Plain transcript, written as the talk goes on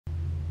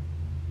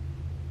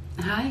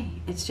Hi,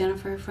 it's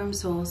Jennifer from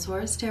Soul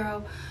Source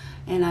Tarot,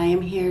 and I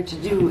am here to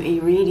do a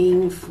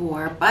reading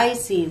for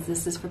Pisces.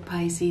 This is for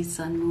Pisces,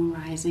 Sun, Moon,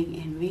 Rising,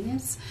 and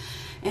Venus.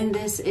 And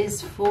this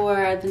is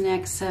for the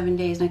next 7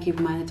 days. Now keep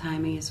in mind the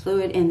timing is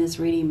fluid, and this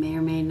reading may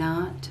or may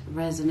not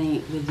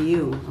resonate with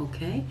you,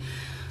 okay?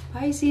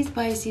 Pisces,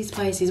 Pisces,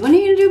 Pisces. When are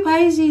you going to do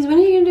Pisces? When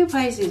are you going to do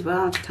Pisces?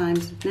 Well,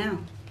 time's now.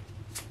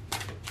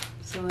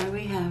 So what do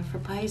we have for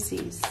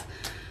Pisces?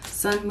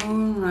 Sun,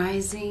 Moon,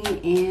 Rising,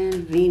 and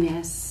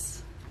Venus.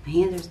 My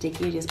hands are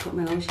sticky. I just put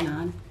my lotion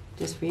on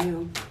just for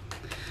you.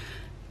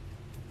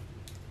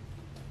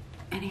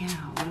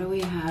 Anyhow, what do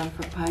we have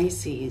for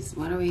Pisces?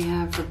 What do we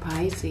have for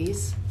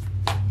Pisces?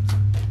 I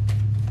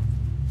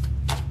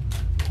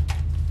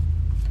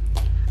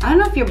don't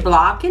know if you're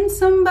blocking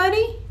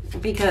somebody,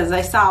 because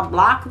I saw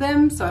block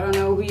them, so I don't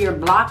know who you're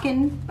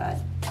blocking, but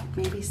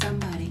maybe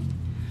somebody.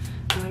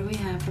 What do we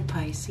have for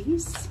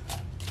Pisces?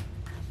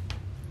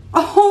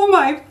 Oh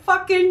my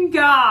fucking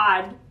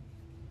God!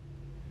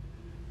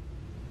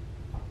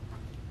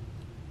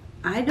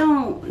 I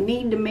don't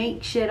need to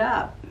make shit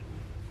up.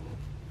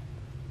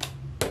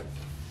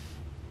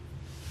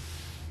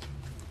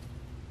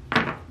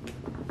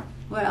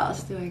 What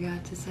else do I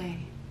got to say?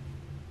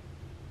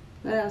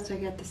 What else do I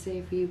got to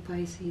say for you,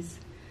 Pisces?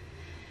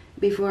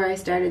 Before I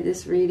started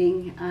this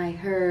reading, I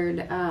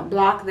heard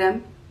block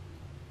them,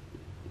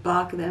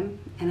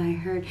 and I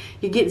heard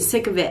you're getting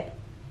sick of it.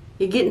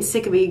 You're getting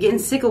sick of it. You're getting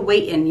sick of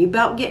waiting. You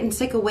about getting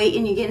sick of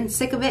waiting. You're getting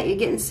sick of it. You're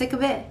getting sick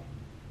of it.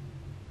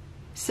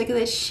 Sick of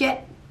this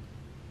shit.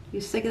 You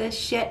sick of this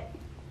shit?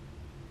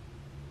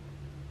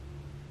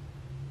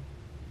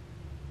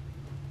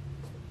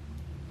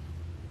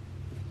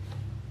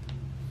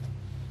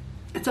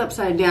 It's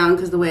upside down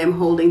because the way I'm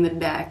holding the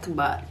deck,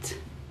 but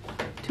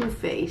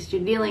two-faced.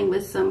 You're dealing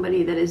with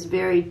somebody that is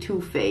very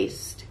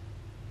two-faced.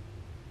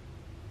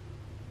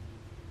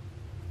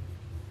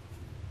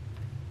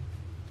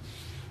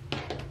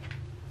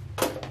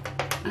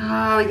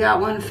 Oh, we got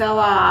one fell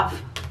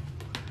off.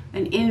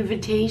 An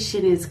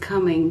invitation is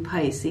coming,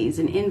 Pisces.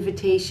 An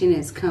invitation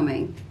is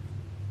coming.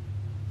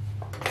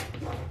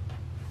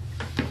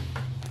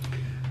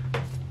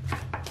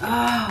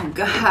 Oh,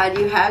 God,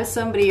 you have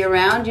somebody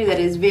around you that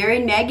is very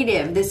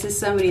negative. This is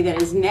somebody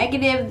that is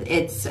negative.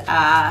 It's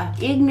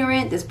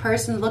ignorant. This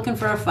person's looking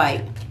for a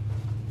fight.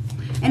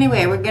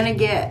 Anyway, we're going to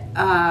get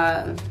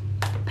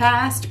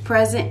past,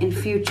 present, and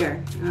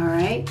future, all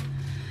right?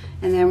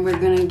 And then we're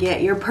going to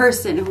get your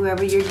person,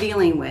 whoever you're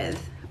dealing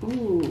with.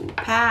 Ooh,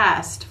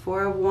 past,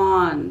 Four of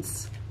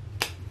Wands.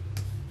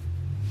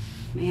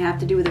 May have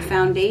to do with a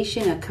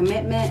foundation, a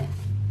commitment.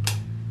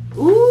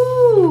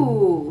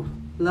 Ooh,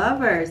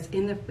 lovers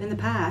in the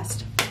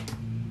past.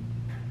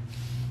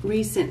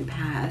 Recent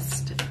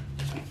past.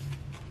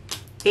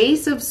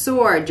 Ace of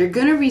Swords. You're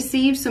going to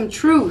receive some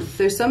truth.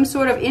 There's some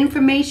sort of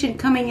information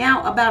coming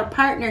out about a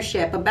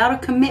partnership, about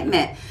a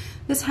commitment.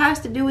 This has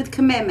to do with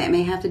commitment. It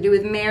may have to do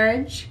with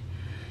marriage,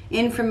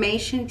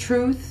 information,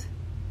 truth.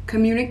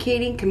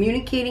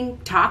 Communicating,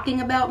 talking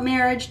about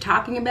marriage,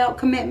 talking about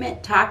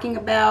commitment, talking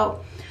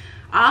about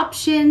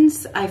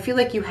options. I feel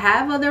like you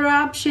have other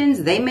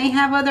options. They may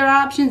have other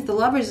options. The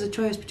Lovers is a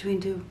choice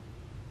between two.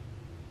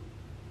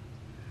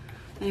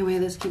 Anyway,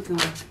 let's keep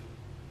going.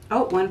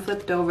 Oh, one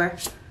flipped over.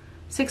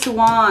 Six of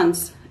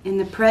Wands in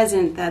the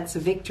present. That's a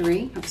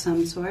victory of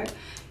some sort.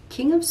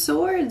 King of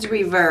Swords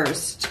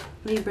reversed.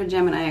 Libra,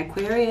 Gemini,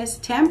 Aquarius,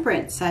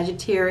 Temperance,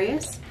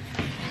 Sagittarius.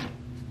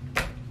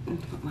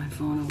 Put my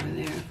phone over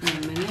there for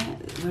a minute.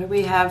 What do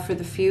we have for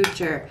the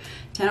future?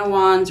 Ten of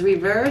Wands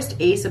reversed,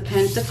 Ace of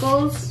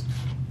Pentacles,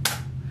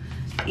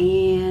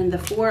 and the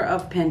Four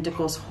of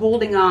Pentacles.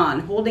 Holding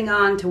on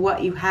to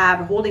what you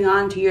have, holding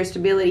on to your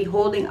stability,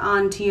 holding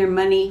on to your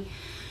money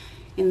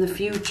in the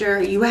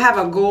future. You have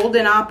a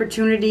golden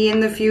opportunity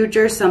in the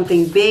future,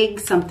 something big,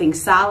 something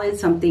solid,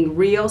 something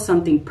real,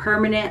 something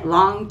permanent,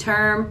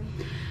 long-term.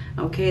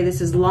 Okay,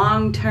 this is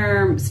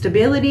long-term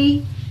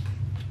stability.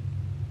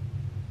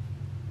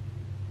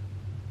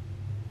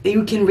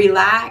 You can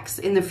relax.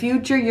 In the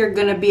future, you're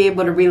going to be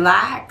able to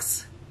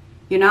relax.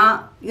 You're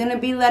not going to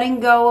be letting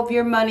go of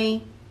your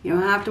money. You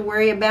don't have to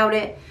worry about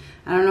it.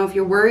 I don't know if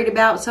you're worried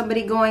about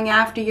somebody going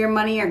after your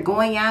money or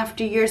going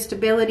after your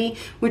stability,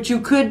 which you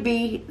could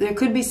be. There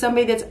could be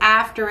somebody that's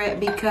after it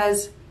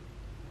because...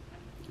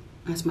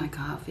 That's my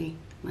coffee,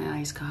 my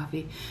iced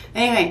coffee.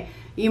 Anyway,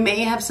 you may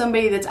have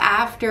somebody that's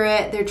after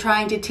it. They're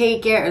trying to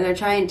take it, or they're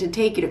trying to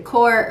take you to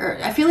court. Or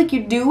I feel like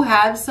you do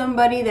have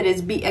somebody that is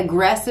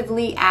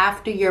aggressively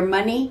after your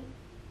money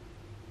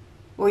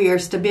or your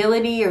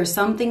stability or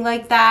something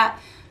like that.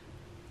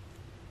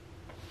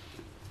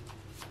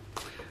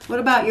 What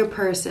about your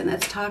person?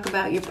 Let's talk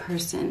about your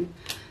person.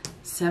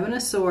 Seven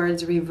of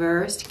Swords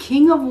reversed.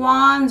 King of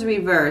Wands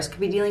reversed. Could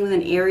be dealing with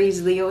an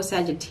Aries, Leo,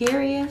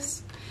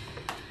 Sagittarius.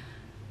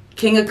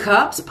 King of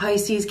Cups,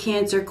 Pisces,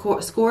 Cancer,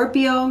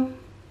 Scorpio.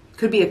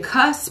 Could be a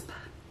cusp.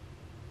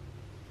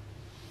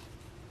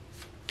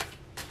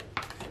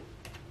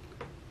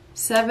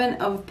 Seven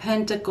of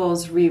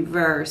Pentacles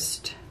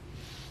reversed.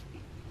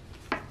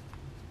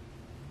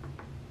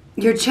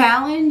 Your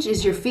challenge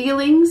is your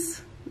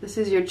feelings. This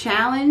is your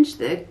challenge.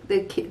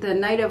 The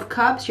Knight of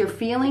Cups, your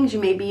feelings. You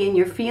may be in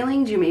your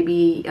feelings. You may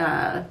be...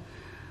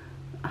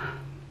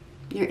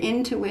 your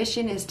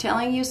intuition is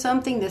telling you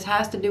something. This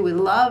has to do with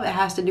love. It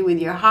has to do with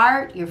your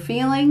heart, your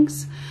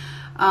feelings.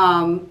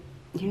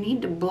 You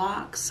need to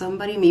block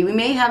somebody. We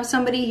may have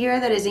somebody here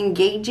that is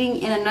engaging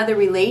in another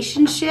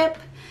relationship.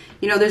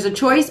 You know, there's a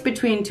choice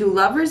between two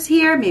lovers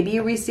here. Maybe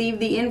you receive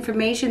the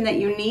information that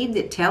you need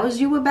that tells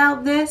you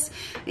about this.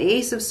 The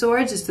Ace of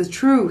Swords is the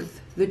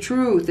truth. The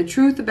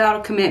truth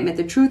about a commitment,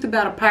 the truth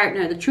about a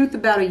partner, the truth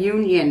about a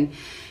union.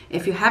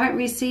 If you haven't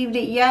received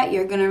it yet,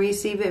 you're going to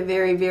receive it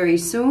very, very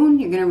soon.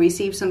 You're going to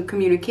receive some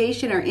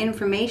communication or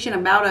information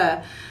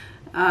about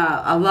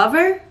a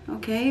lover,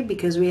 okay,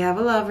 because we have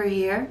a lover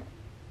here.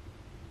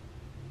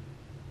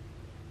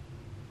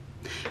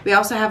 We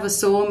also have a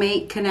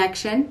soulmate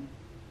connection.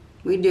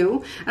 We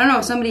do. I don't know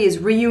if somebody is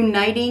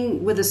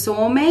reuniting with a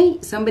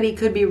soulmate. Somebody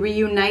could be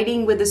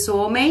reuniting with a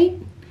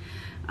soulmate.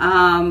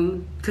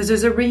 Because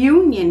there's a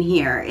reunion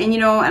here. And, you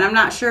know, and I'm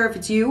not sure if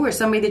it's you or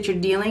somebody that you're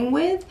dealing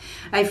with.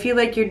 I feel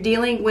like you're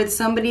dealing with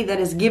somebody that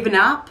has given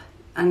up.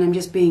 And I'm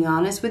just being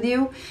honest with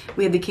you.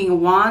 We have the King of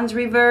Wands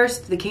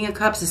reversed, the King of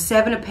Cups, the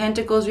Seven of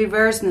Pentacles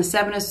reversed, and the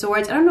Seven of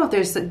Swords. I don't know if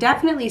there's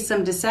definitely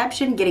some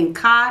deception, getting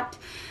caught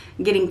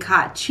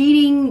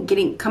cheating,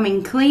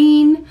 coming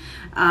clean.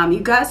 You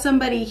got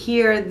somebody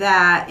here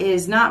that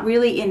is not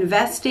really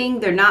investing.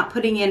 They're not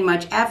putting in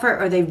much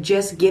effort, or they've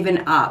just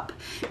given up.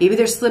 Maybe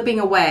they're slipping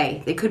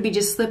away. They could be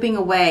just slipping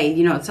away.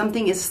 You know,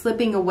 something is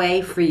slipping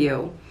away for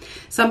you.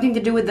 Something to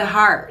do with the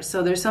heart.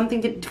 So there's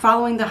something to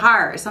following the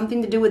heart.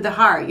 Something to do with the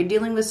heart. You're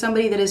dealing with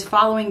somebody that is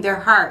following their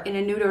heart in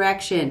a new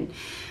direction.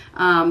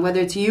 Whether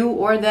it's you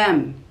or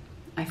them.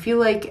 I feel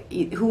like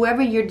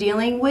whoever you're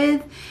dealing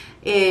with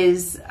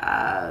is...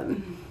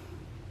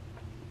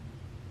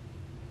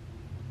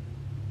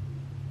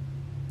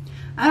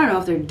 I don't know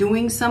if they're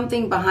doing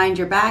something behind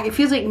your back. It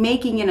feels like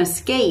making an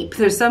escape.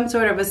 There's some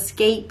sort of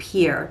escape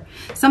here.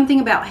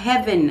 Something about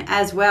heaven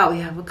as well. We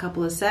have a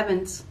couple of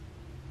sevens.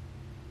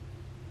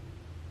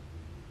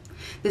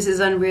 This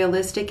is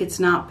unrealistic. It's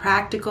not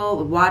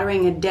practical.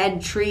 Watering a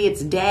dead tree,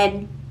 it's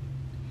dead.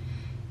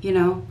 You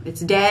know,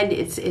 it's dead.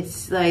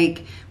 It's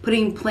like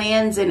putting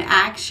plans in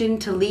action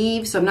to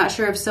leave. So I'm not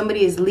sure if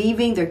somebody is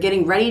leaving. They're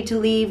getting ready to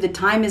leave. The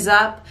time is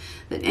up.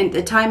 And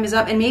the time is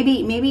up. And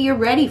maybe you're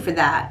ready for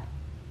that.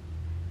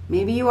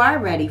 Maybe you are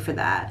ready for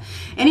that.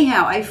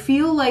 Anyhow, I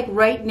feel like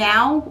right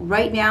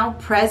now,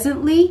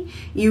 presently,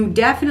 you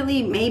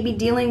definitely may be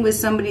dealing with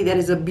somebody that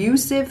is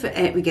abusive,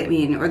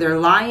 or they're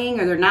lying,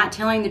 or they're not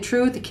telling the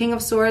truth. The King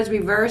of Swords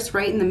reversed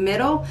right in the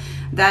middle.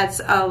 That's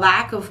a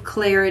lack of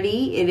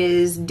clarity. It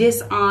is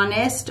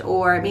dishonest,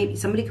 or maybe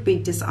somebody could be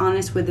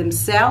dishonest with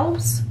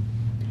themselves.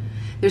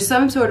 There's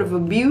some sort of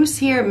abuse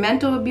here,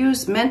 mental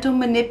abuse, mental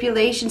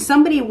manipulation.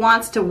 Somebody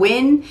wants to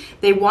win.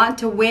 They want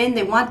to win.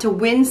 They want to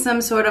win some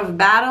sort of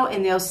battle,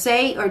 and they'll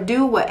say or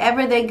do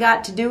whatever they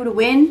got to do to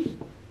win.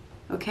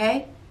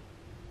 Okay?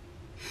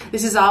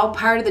 This is all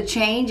part of the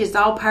change. It's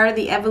all part of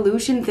the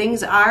evolution.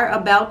 Things are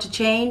about to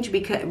change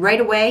because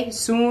right away,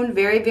 soon,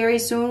 very, very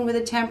soon with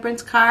the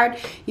Temperance card.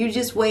 You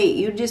just wait.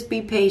 You just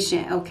be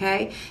patient,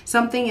 okay?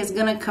 Something is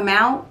going to come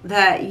out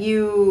that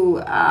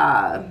you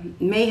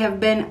may have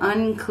been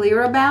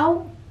unclear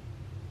about.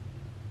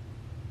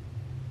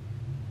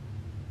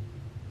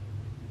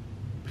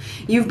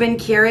 You've been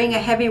carrying a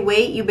heavy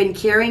weight. You've been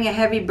carrying a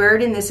heavy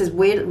burden. This has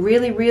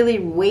really, really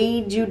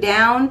weighed you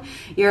down.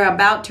 You're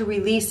about to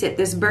release it.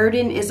 This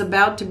burden is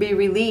about to be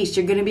released.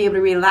 You're going to be able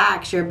to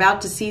relax. You're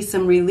about to see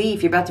some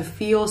relief. You're about to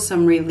feel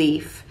some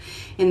relief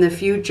in the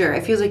future.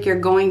 It feels like you're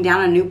going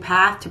down a new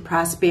path to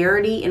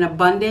prosperity and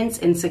abundance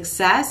and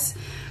success.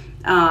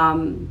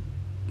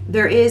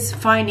 There is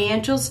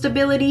financial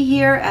stability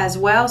here as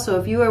well.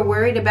 So if you are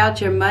worried about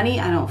your money,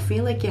 I don't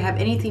feel like you have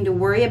anything to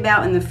worry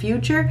about in the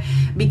future,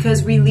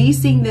 because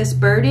releasing this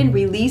burden,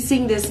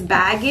 releasing this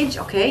baggage,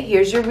 okay,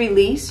 here's your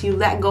release. You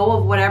let go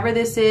of whatever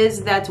this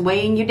is that's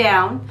weighing you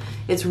down.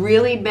 It's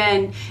really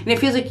been, and it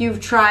feels like you've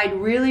tried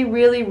really,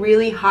 really,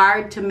 really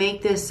hard to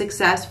make this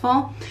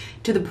successful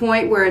to the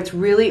point where it's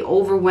really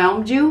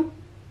overwhelmed you,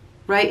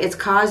 right? It's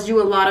caused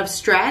you a lot of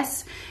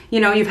stress. You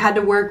know, you've had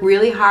to work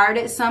really hard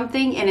at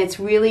something, and it's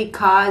really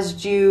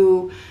caused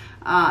you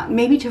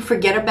maybe to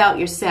forget about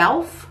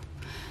yourself.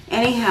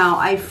 Anyhow,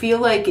 I feel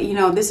like, you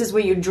know, this is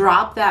where you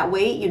drop that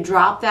weight, you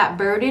drop that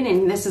burden,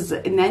 and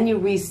then you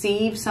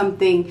receive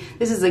something.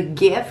 This is a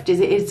gift.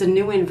 It's a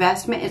new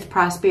investment. It's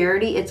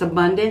prosperity. It's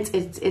abundance.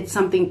 It's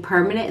something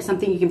permanent. It's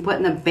something you can put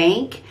in the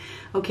bank.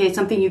 Okay,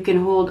 something you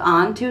can hold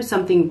on to,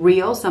 something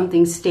real,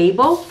 something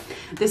stable.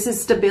 This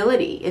is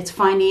stability. It's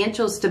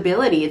financial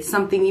stability. It's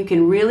something you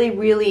can really,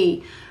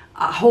 really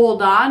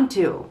hold on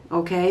to.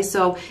 Okay,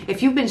 so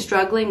if you've been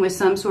struggling with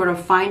some sort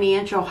of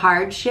financial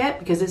hardship,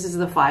 because this is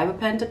the Five of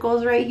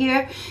Pentacles right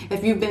here,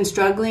 if you've been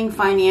struggling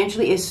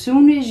financially, as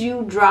soon as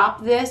you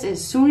drop this,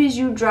 as soon as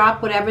you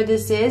drop whatever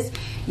this is,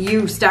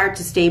 you start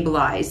to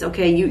stabilize.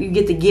 Okay, you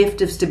get the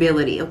gift of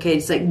stability. Okay,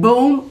 it's like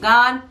boom,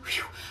 gone.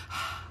 Whew.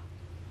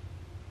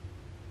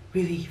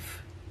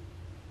 relief,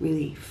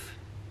 relief.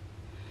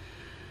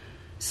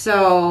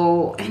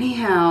 So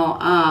anyhow,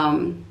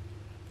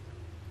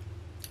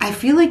 I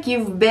feel like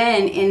you've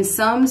been in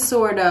some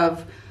sort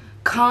of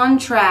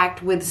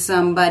contract with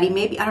somebody.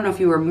 Maybe, I don't know if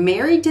you were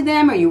married to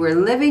them or you were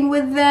living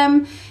with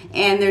them,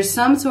 and there's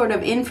some sort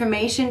of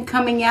information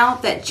coming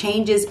out that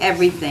changes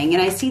everything.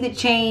 And I see the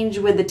change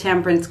with the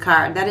Temperance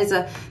card.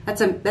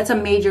 That's a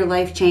major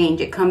life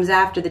change. It comes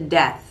after the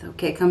death.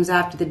 Okay, it comes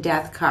after the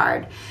death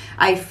card.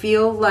 I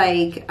feel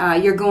like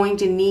you're going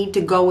to need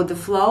to go with the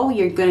flow.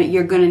 You're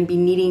going to be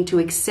needing to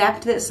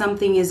accept that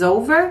something is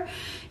over.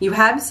 You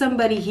have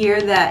somebody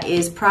here that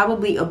is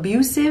probably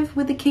abusive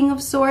with the King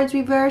of Swords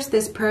reverse.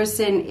 This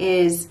person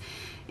is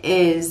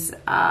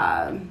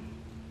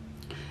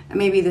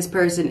maybe this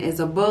person is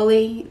a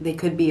bully. They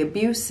could be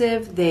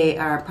abusive. They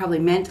are probably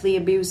mentally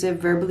abusive,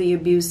 verbally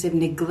abusive,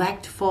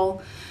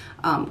 neglectful,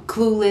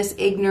 clueless,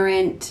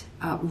 ignorant,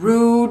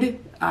 rude,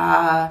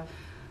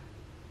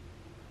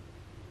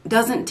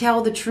 doesn't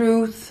tell the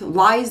truth,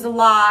 lies a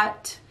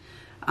lot.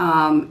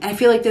 I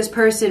feel like this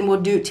person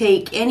will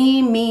take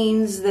any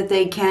means that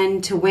they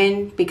can to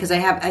win, because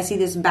I see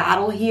this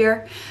battle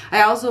here.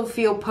 I also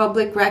feel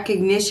public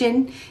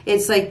recognition.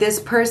 It's like this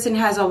person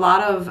has a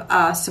lot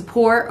of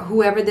support,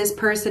 whoever this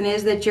person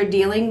is that you're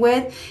dealing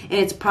with, and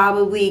it's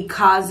probably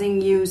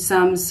causing you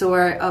some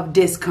sort of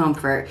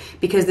discomfort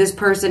because this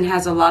person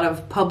has a lot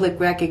of public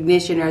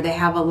recognition or they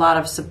have a lot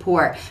of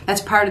support.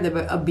 That's part of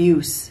the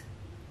abuse.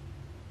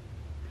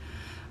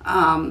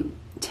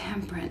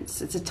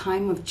 Temperance, it's a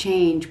time of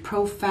change,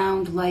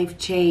 profound life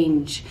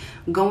change,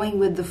 going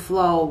with the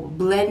flow,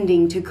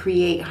 blending to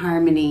create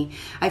harmony.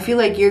 I feel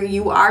like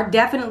you are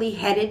definitely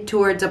headed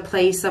towards a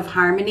place of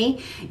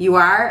harmony. You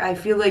are. I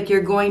feel like you're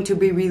going to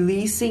be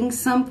releasing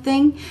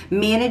something,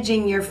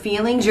 managing your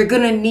feelings. You're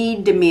going to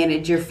need to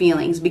manage your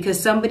feelings because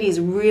somebody's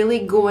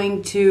really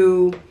going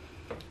to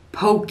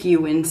poke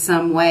you in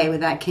some way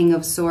with that King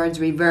of Swords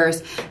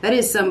reverse. That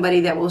is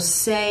somebody that will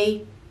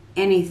say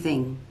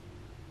anything.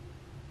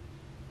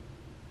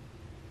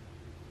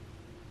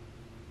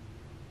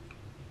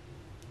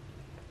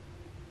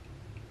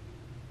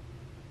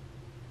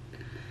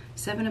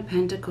 Seven of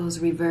Pentacles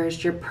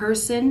reversed. Your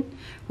person,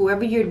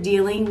 whoever you're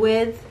dealing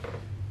with,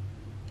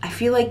 I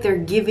feel like they're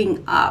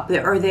giving up,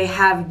 or they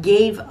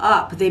gave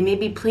up. They may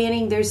be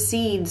planting their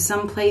seeds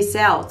someplace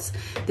else.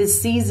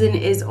 This season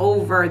is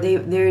over.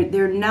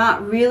 They're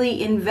not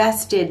really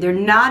invested. They're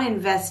not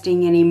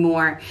investing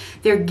anymore.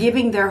 They're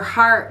giving their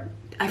heart.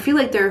 I feel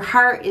like their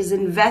heart is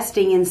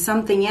investing in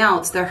something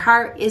else. Their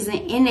heart isn't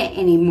in it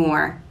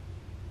anymore.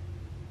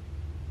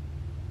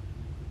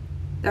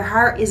 Their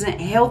heart isn't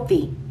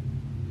healthy.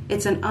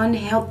 It's an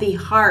unhealthy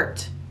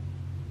heart.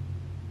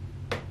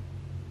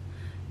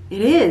 It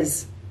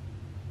is.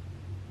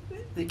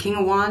 The King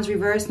of Wands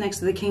reversed next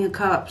to the King of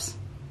Cups.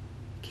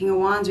 King of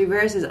Wands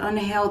reversed is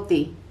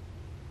unhealthy.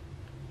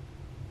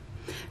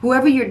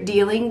 Whoever you're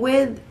dealing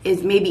with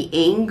is maybe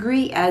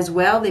angry as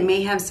well. They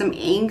may have some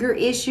anger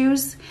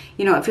issues.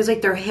 You know, it feels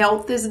like their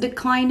health is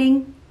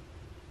declining.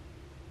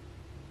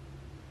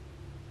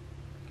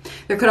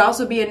 There could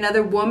also be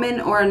another woman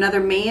or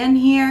another man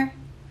here.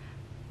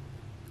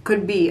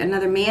 Could be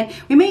another man.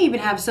 We may even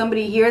have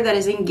somebody here that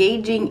is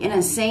engaging in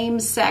a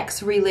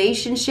same-sex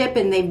relationship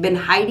and they've been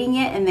hiding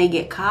it and they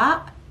get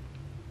caught.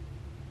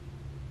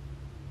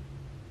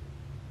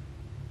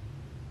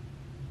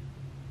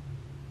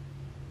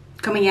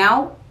 Coming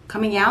out.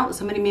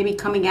 Somebody may be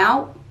coming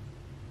out.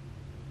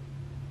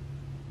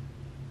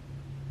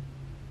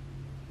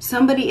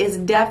 Something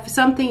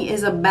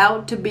is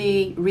about to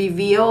be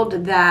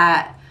revealed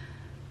that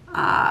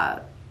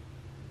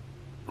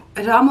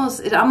It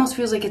almost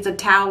feels like it's a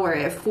tower.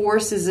 It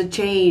forces a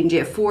change.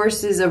 It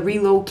forces a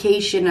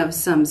relocation of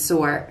some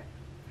sort.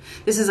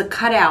 This is a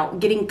cutout,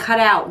 getting cut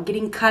out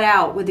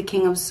with the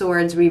King of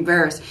Swords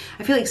reverse.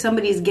 I feel like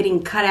somebody's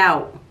getting cut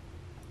out.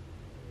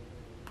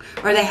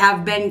 Or they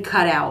have been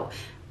cut out.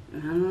 I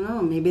don't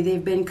know, maybe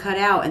they've been cut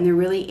out and they're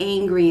really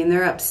angry and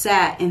they're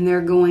upset and they're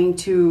going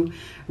to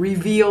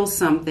reveal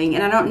something.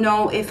 And I don't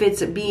know if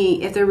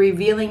they're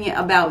revealing it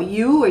about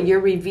you or you're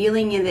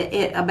revealing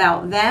it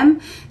about them.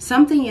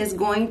 Something is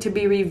going to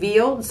be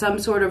revealed. Some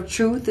sort of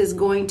truth is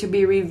going to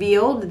be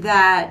revealed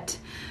that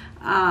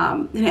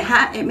and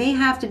it may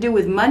have to do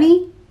with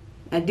money.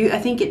 I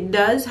think it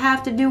does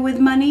have to do with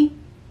money.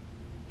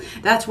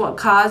 That's what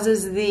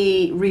causes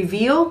the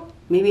reveal.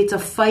 Maybe it's a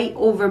fight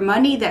over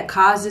money that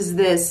causes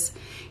this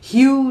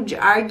huge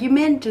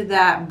argument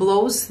that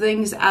blows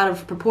things out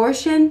of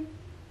proportion.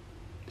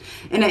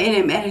 And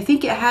I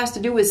think it has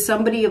to do with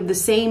somebody of the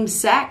same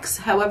sex.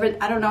 However,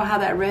 I don't know how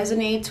that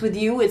resonates with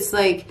you. It's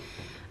like,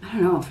 I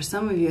don't know, for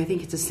some of you, I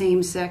think it's a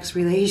same-sex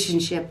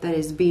relationship that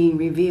is being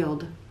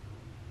revealed.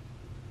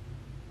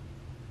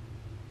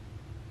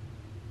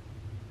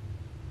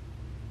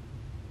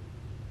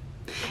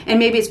 And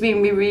maybe it's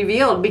being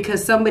revealed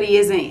because somebody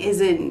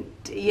isn't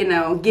you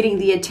know, getting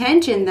the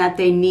attention that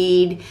they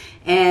need,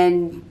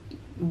 and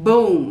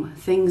boom,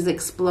 things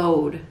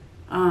explode.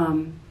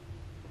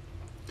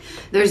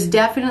 There's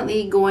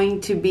definitely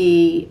going to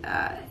be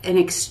an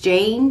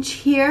exchange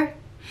here.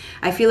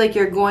 I feel like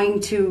you're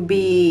going to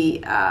be,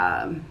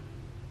 there's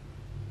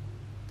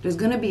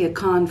going to be a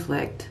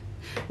conflict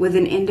with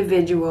an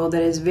individual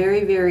that is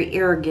very, very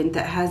arrogant,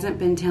 that hasn't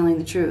been telling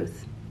the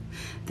truth.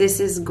 This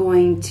is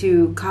going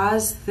to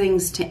cause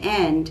things to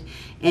end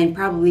and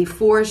probably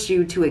force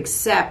you to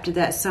accept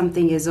that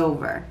something is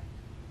over.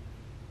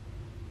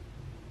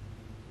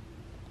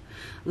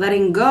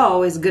 Letting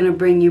go is going to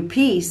bring you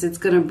peace, it's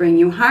going to bring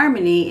you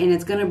harmony, and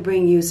it's going to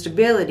bring you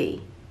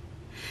stability.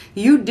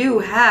 You do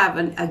have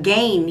a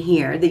gain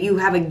here, that you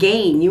have a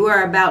gain. You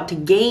are about to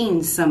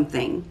gain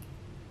something.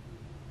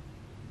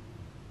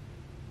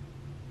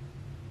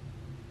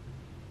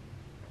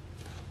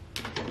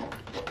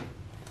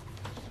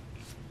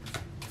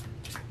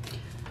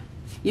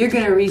 You're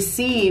going to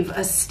receive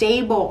a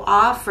stable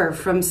offer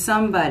from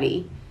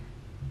somebody,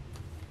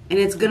 and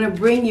it's going to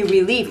bring you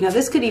relief. Now,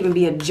 this could even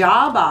be a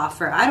job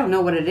offer. I don't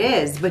know what it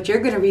is, but you're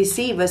going to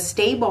receive a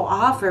stable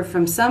offer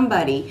from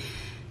somebody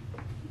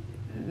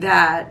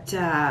that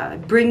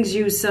brings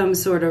you some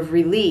sort of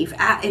relief.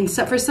 And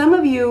so for some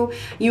of you,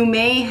 you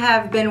may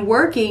have been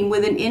working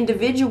with an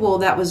individual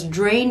that was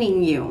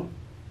draining you.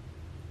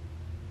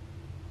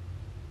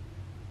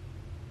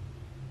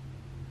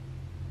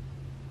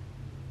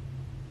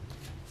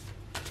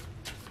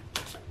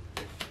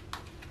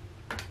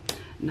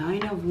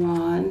 Nine of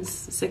Wands,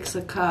 Six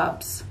of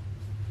Cups.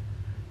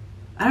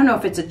 I don't know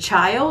if it's a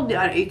child.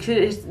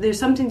 There's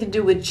something to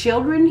do with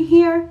children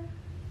here.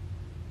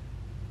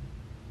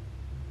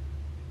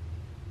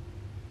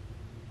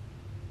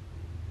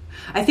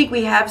 I think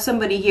we have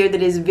somebody here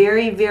that is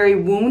very, very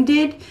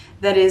wounded,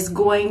 that is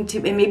going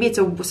to, and maybe it's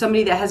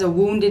somebody that has a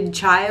wounded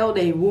child,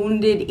 a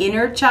wounded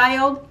inner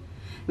child.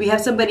 We have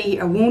somebody,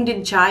 a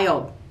wounded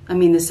child. I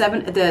mean,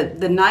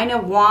 the Nine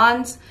of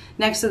Wands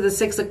next to the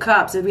Six of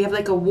Cups. We have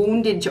like a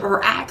wounded,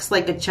 or acts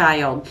like a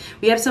child.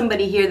 We have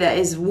somebody here that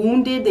is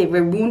wounded. They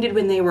were wounded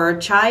when they were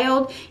a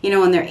child, you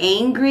know, and they're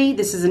angry.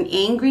 This is an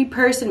angry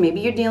person.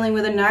 Maybe you're dealing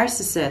with a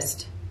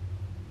narcissist.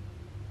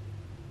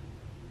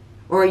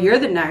 Or you're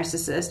the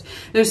narcissist.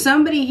 There's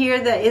somebody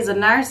here that is a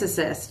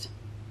narcissist.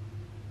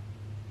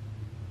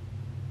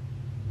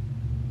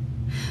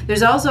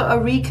 There's also a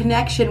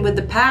reconnection with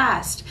the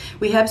past.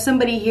 We have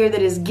somebody here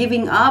that is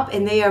giving up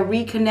and they are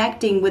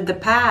reconnecting with the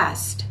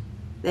past.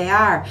 They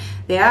are.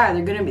 They're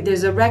going to be.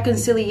 There's a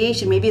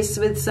reconciliation. Maybe it's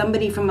with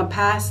somebody from a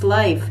past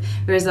life.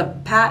 There's a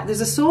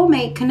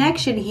soulmate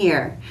connection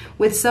here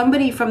with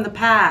somebody from the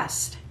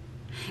past,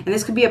 and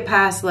this could be a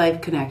past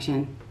life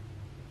connection.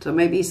 So it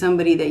might be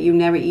somebody that you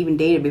never even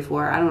dated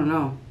before. I don't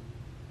know,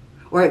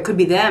 or it could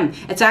be them.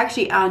 It's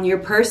actually on your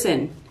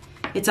person.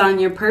 It's on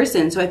your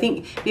person. So I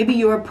think maybe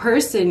your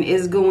person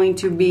is going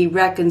to be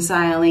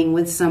reconciling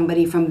with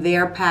somebody from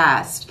their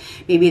past.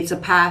 Maybe it's a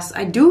past.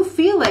 I do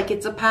feel like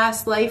it's a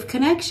past life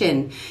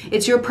connection.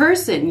 It's your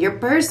person. Your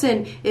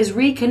person is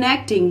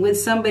reconnecting with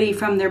somebody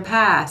from their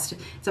past.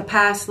 It's a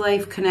past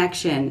life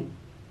connection.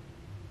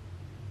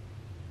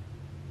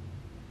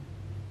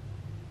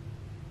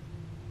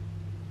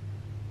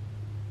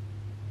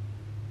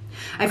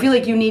 I feel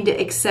like you need to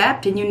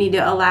accept and you need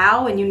to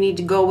allow and you need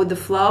to go with the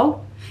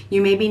flow.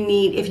 You maybe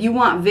need, if you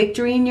want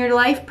victory in your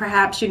life,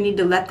 perhaps you need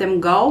to let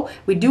them go.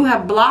 We do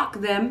have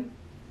block them.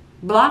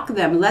 Block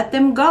them. Let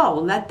them go.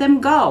 Let them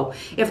go.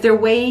 If they're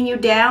weighing you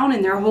down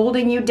and they're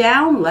holding you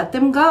down, let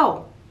them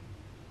go.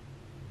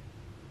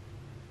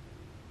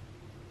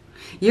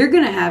 You're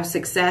going to have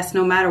success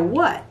no matter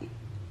what.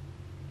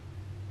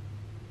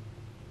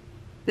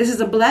 This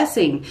is a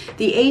blessing.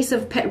 The Ace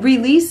of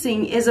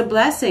releasing is a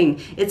blessing.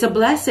 It's a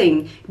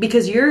blessing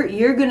because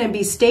you're going to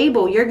be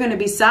stable. You're going to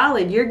be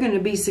solid. You're going to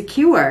be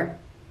secure.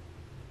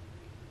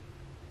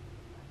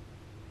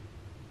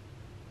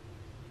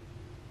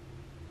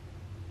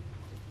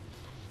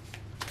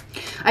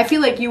 I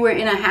feel like you were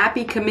in a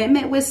happy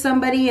commitment with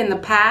somebody in the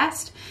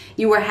past.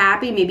 You were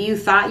happy. Maybe you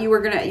thought you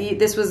were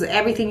this was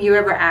everything you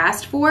ever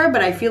asked for,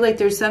 but I feel like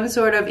there's some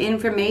sort of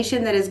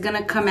information that is going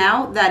to come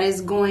out that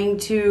is going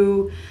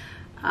to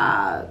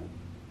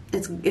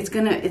it's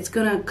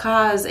gonna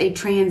cause a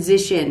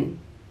transition.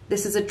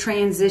 This is a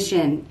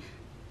transition.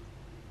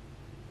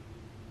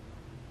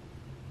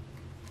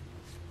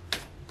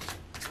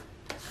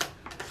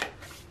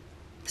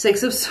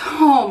 Six of,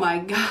 oh my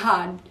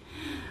God,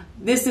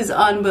 this is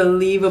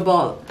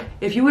unbelievable.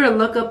 If you were to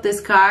look up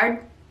this card,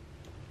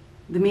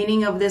 the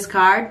meaning of this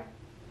card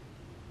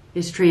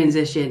is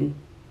transition.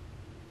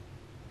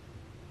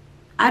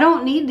 I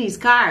don't need these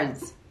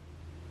cards.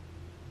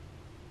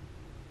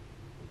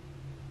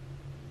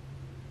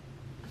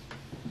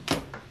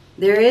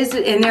 There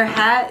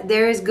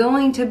is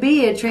going to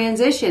be a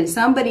transition.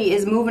 Somebody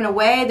is moving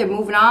away. They're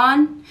moving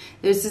on.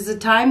 This is a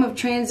time of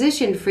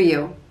transition for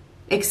you.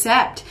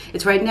 Accept.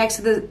 It's right next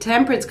to the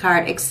Temperance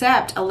card.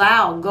 Accept.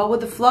 Allow. Go with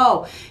the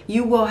flow.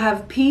 You will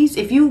have peace.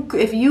 If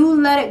you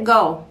let it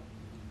go,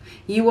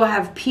 you will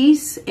have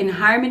peace and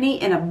harmony,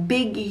 and a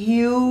big,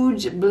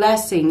 huge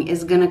blessing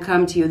is going to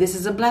come to you. This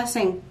is a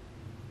blessing.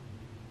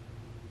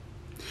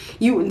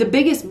 The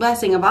biggest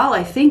blessing of all,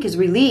 I think, is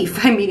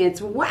relief. I mean,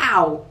 it's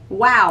wow.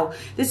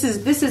 This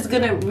is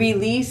going to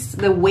release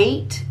the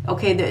weight.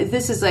 Okay,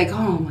 this is like,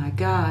 oh my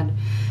God.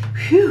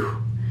 Phew.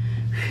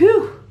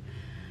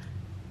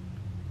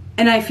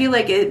 And I feel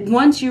like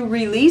once you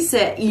release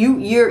it,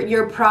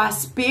 your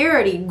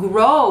prosperity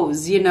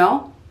grows, you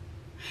know?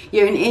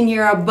 You're in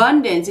your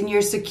abundance, in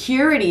your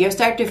security. You'll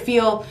start to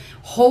feel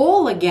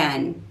whole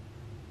again.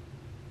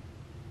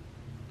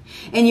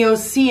 And you'll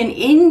see an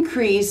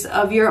increase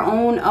of your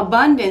own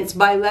abundance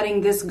by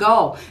letting this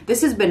go.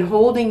 This has been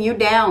holding you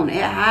down.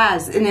 It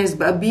has. And there's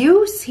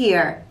abuse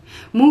here.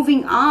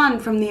 Moving on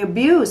from the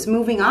abuse.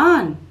 Moving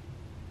on.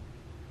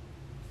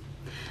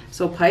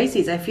 So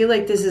Pisces, I feel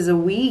like this is a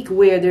week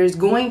where there's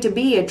going to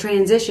be a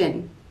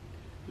transition.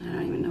 I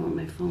don't even know where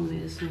my phone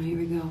is. So here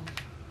we go.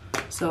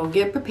 So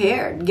get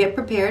prepared. Get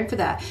prepared for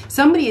that.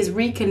 Somebody is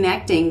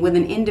reconnecting with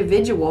an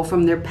individual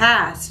from their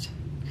past.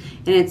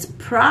 And it's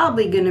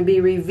probably going to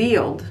be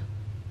revealed.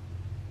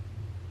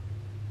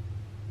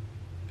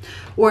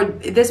 Or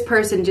this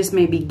person just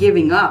may be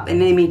giving up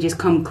and they may just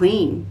come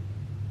clean.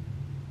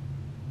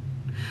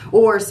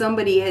 Or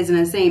somebody is in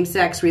a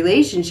same-sex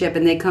relationship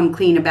and they come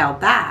clean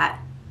about that.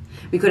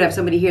 We could have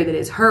somebody here that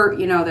is hurt,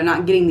 you know, they're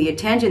not getting the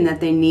attention that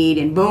they need,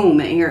 and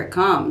boom, and here it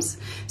comes.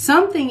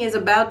 Something is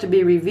about to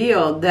be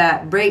revealed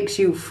that breaks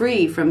you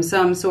free from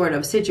some sort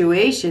of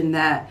situation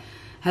that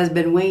has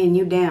been weighing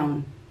you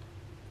down.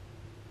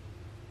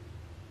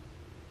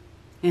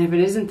 And if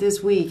it isn't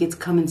this week, it's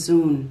coming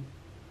soon.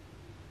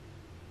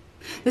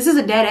 This is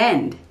a dead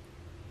end.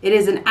 It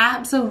is an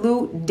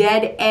absolute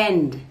dead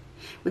end.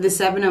 With the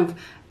Seven of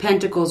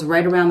Pentacles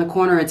right around the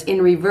corner. It's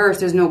in reverse.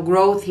 There's no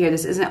growth here.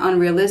 This isn't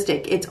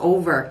unrealistic. It's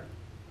over.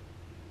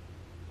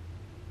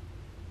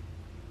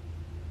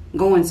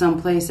 Going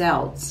someplace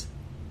else.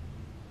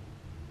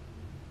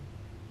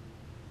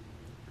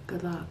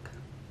 Good luck.